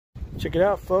Check it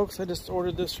out, folks. I just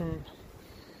ordered this from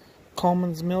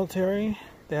Colman's Military.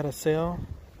 They had a sale,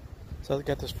 so I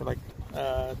got this for like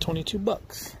 22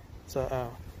 bucks. It's a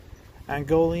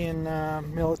Angolian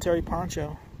military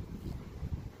poncho.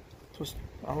 So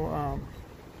I'll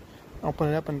open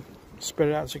it up and spread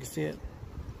it out so you can see it.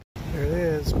 There it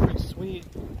is. Pretty sweet.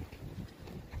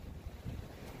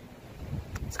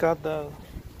 It's got the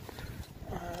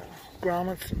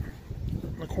grommets in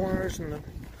the corners and the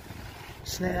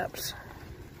snaps.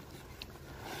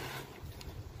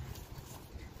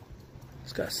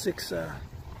 It's got 6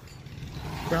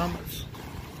 grommets.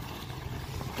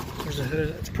 There's a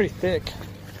hood. It's pretty thick.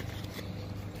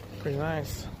 Pretty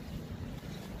nice.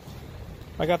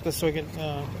 I got this so I can.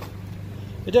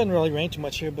 It doesn't really rain too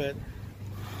much here, but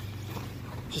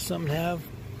just something to have.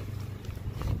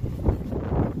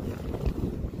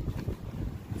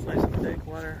 It's nice and thick.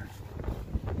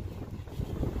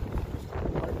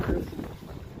 Waterproof.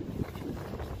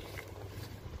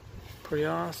 Pretty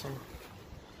awesome.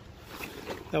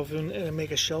 That would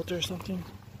make a shelter or something.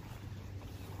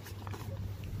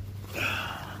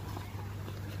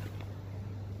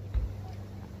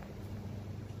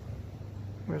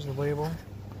 Where's the label?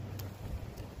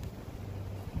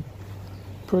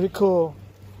 Pretty cool.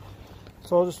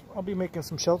 So I'll be making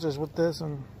some shelters with this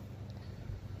and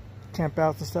camp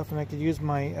outs and stuff, and I could use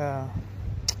my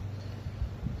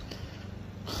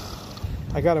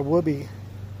I got a whoopee.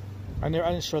 I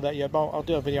didn't show that yet, but I'll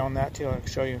do a video on that too. I'll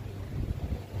show you.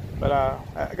 But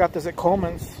I got this at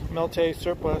Colman's Military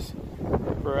Surplus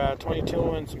for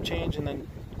 22 and some change, and then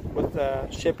with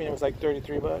shipping it was like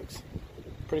 33 bucks.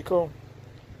 Pretty cool.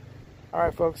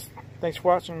 Alright folks, thanks for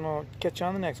watching. We'll catch you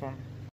on the next one.